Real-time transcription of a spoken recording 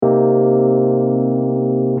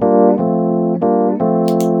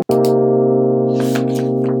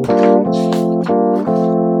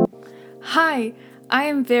I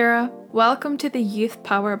am Vera. Welcome to the Youth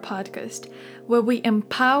Power Podcast, where we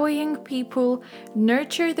empower young people,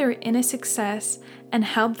 nurture their inner success, and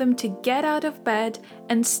help them to get out of bed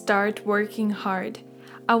and start working hard.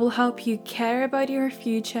 I will help you care about your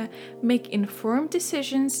future, make informed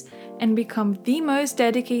decisions, and become the most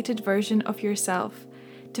dedicated version of yourself.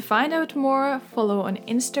 To find out more, follow on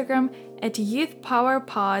Instagram at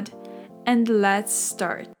YouthPowerPod, and let's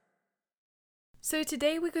start. So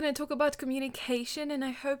today we're going to talk about communication, and I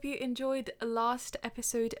hope you enjoyed last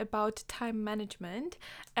episode about time management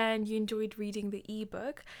and you enjoyed reading the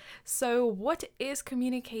ebook. So what is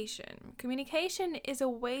communication? Communication is a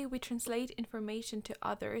way we translate information to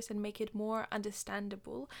others and make it more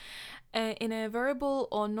understandable in a verbal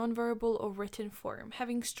or non-verbal or written form.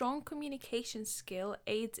 Having strong communication skill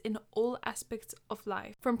aids in all aspects of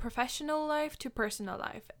life, from professional life to personal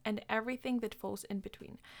life, and everything that falls in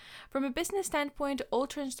between. From a business standpoint, all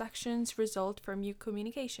transactions result from your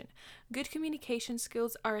communication. Good communication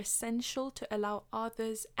skills are essential to allow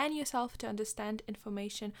others and yourself to understand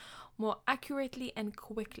information more accurately and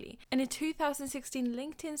quickly. In a 2016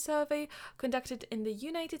 LinkedIn survey conducted in the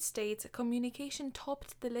United States, communication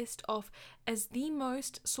topped the list of as the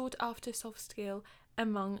most sought after soft skill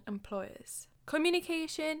among employers.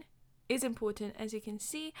 Communication is important. As you can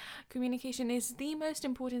see, communication is the most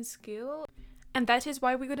important skill, and that is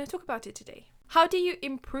why we're going to talk about it today. How do you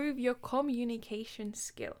improve your communication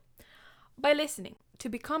skill? By listening. To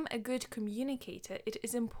become a good communicator, it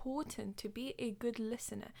is important to be a good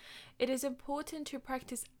listener. It is important to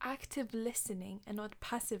practice active listening and not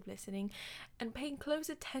passive listening, and paying close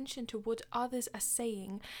attention to what others are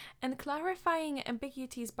saying, and clarifying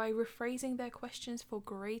ambiguities by rephrasing their questions for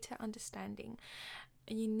greater understanding.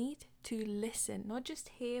 You need to listen, not just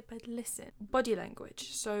hear, but listen. Body language.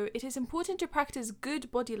 So it is important to practice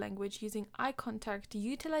good body language using eye contact,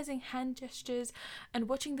 utilizing hand gestures, and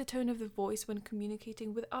watching the tone of the voice when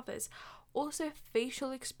communicating with others. Also,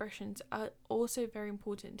 facial expressions are also very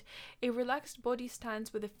important. A relaxed body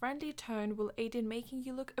stance with a friendly tone will aid in making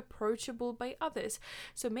you look approachable by others.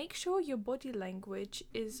 So make sure your body language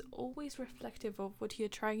is always reflective of what you're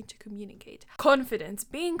trying to communicate. Confidence.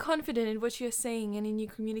 Being confident in what you're saying and in your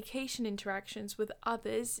communication interactions with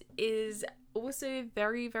others is also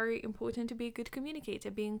very, very important to be a good communicator.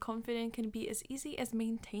 Being confident can be as easy as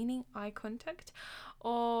maintaining eye contact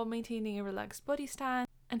or maintaining a relaxed body stance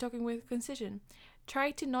and talking with concision.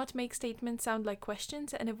 Try to not make statements sound like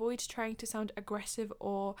questions and avoid trying to sound aggressive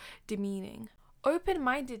or demeaning.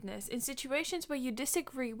 Open-mindedness. In situations where you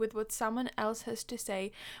disagree with what someone else has to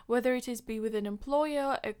say, whether it is be with an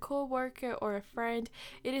employer, a co-worker, or a friend,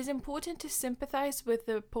 it is important to sympathize with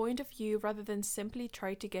the point of view rather than simply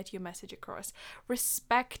try to get your message across.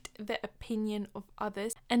 Respect the opinion of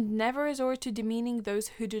others and never resort to demeaning those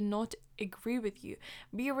who do not agree with you.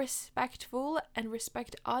 Be respectful and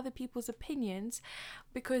respect other people's opinions,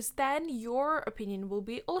 because then your opinion will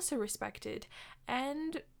be also respected,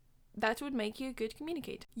 and that would make you a good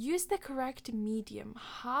communicator. Use the correct medium.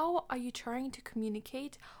 How are you trying to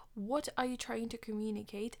communicate? What are you trying to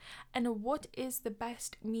communicate? And what is the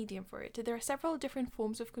best medium for it? There are several different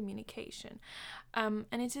forms of communication. And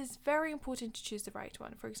it is very important to choose the right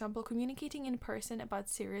one. For example, communicating in person about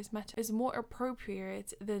serious matters is more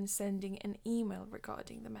appropriate than sending an email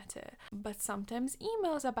regarding the matter. But sometimes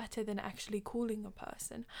emails are better than actually calling a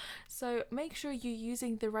person. So make sure you're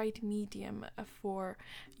using the right medium for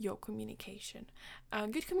your communication.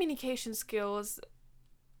 Good communication skills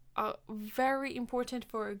are very important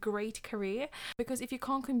for a great career, because if you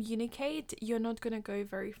can't communicate, you're not going to go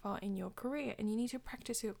very far in your career, and you need to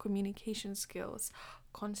practice your communication skills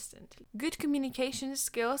constantly. Good communication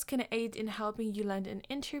skills can aid in helping you land an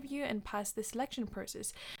interview and pass the selection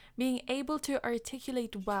process. Being able to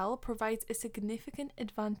articulate well provides a significant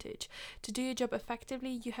advantage. To do your job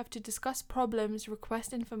effectively, you have to discuss problems,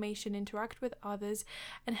 request information, interact with others,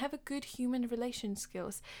 and have a good human relation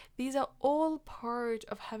skills. These are all part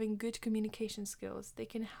of having good communication skills. They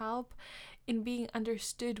can help in being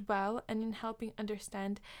understood well and in helping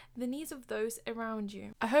understand the needs of those around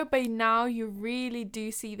you. I hope by now you really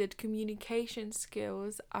do see that communication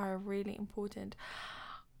skills are really important.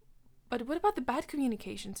 But what about the bad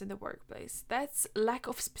communications in the workplace? That's lack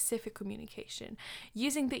of specific communication,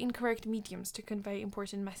 using the incorrect mediums to convey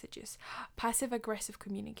important messages, passive-aggressive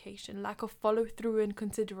communication, lack of follow-through and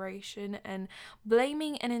consideration, and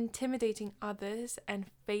blaming and intimidating others, and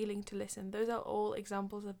failing to listen. Those are all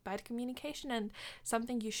examples of bad communication and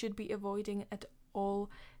something you should be avoiding at all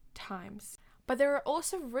times. But there are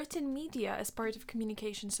also written media as part of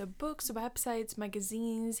communication. So books, websites,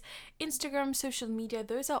 magazines, Instagram, social media,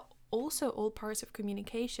 those are also all parts of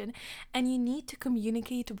communication, and you need to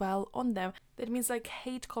communicate well on them. That means like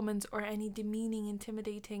hate comments or any demeaning,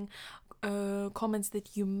 intimidating comments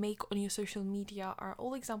that you make on your social media are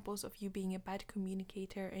all examples of you being a bad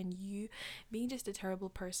communicator and you being just a terrible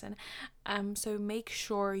person. So make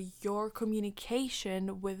sure your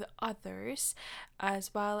communication with others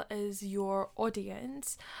as well as your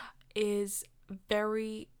audience is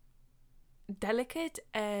very delicate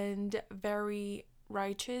and very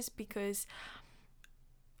righteous, because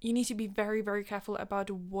you need to be very, very careful about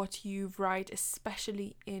what you write,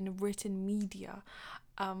 especially in written media,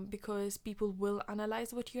 because people will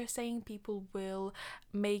analyze what you're saying. People will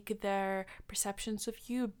make their perceptions of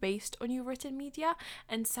you based on your written media,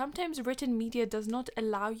 and sometimes written media does not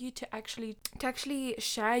allow you to actually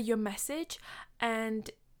share your message,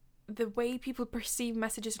 and the way people perceive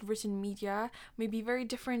messages in written media may be very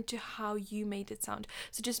different to how you made it sound.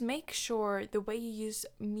 So just make sure the way you use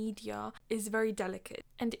media is very delicate.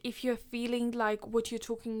 And if you're feeling like what you're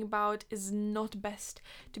talking about is not best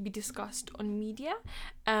to be discussed on media,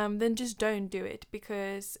 then just don't do it,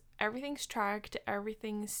 because everything's tracked,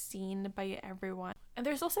 everything's seen by everyone. And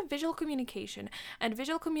there's also visual communication, and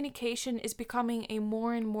visual communication is becoming a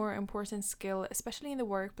more and more important skill, especially in the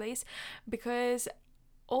workplace, because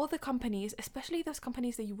all the companies, especially those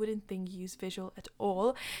companies that you wouldn't think use visual at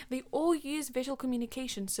all, they all use visual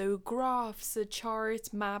communication. So graphs,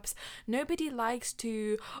 charts, maps. Nobody likes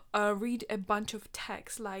to read a bunch of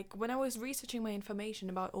text. Like when I was researching my information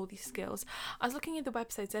about all these skills, I was looking at the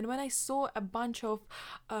websites, and when I saw a bunch of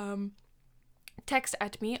text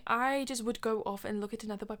at me, I just would go off and look at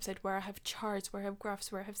another website where I have charts, where I have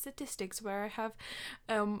graphs, where I have statistics, where I have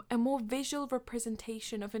a more visual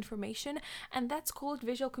representation of information, and that's called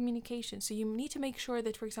visual communication. So you need to make sure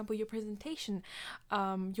that, for example, your presentation,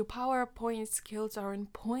 your PowerPoint skills are on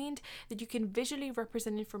point, that you can visually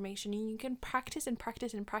represent information, and you can practice and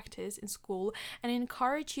practice and practice in school, and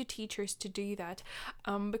encourage your teachers to do that,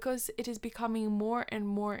 because it is becoming more and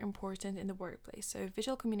more important in the workplace. So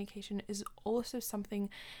visual communication is also something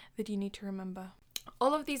that you need to remember.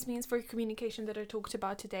 All of these means for communication that I talked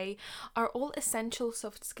about today are all essential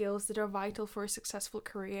soft skills that are vital for a successful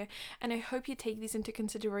career, and I hope you take these into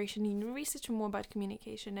consideration. You research more about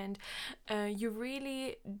communication, and you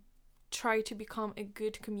really try to become a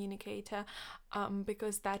good communicator,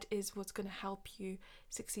 because that is what's going to help you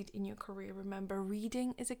succeed in your career. Remember,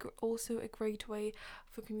 reading is also a great way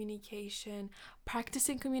for communication,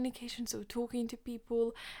 practicing communication, so talking to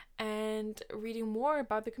people and reading more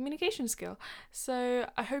about the communication skill. So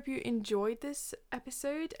I hope you enjoyed this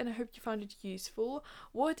episode, and I hope you found it useful.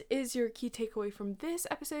 What is your key takeaway from this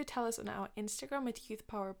episode? Tell us on our Instagram at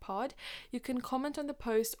YouthPowerPod. You can comment on the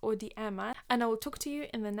post or DM us, and I will talk to you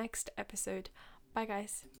in the next episode. Bye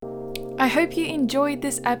guys. I hope you enjoyed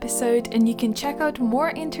this episode, and you can check out more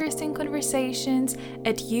interesting conversations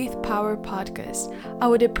at Youth Power Podcast. I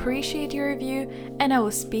would appreciate your review, and I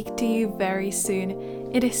will speak to you very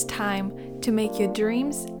soon. It is time to make your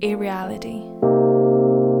dreams a reality.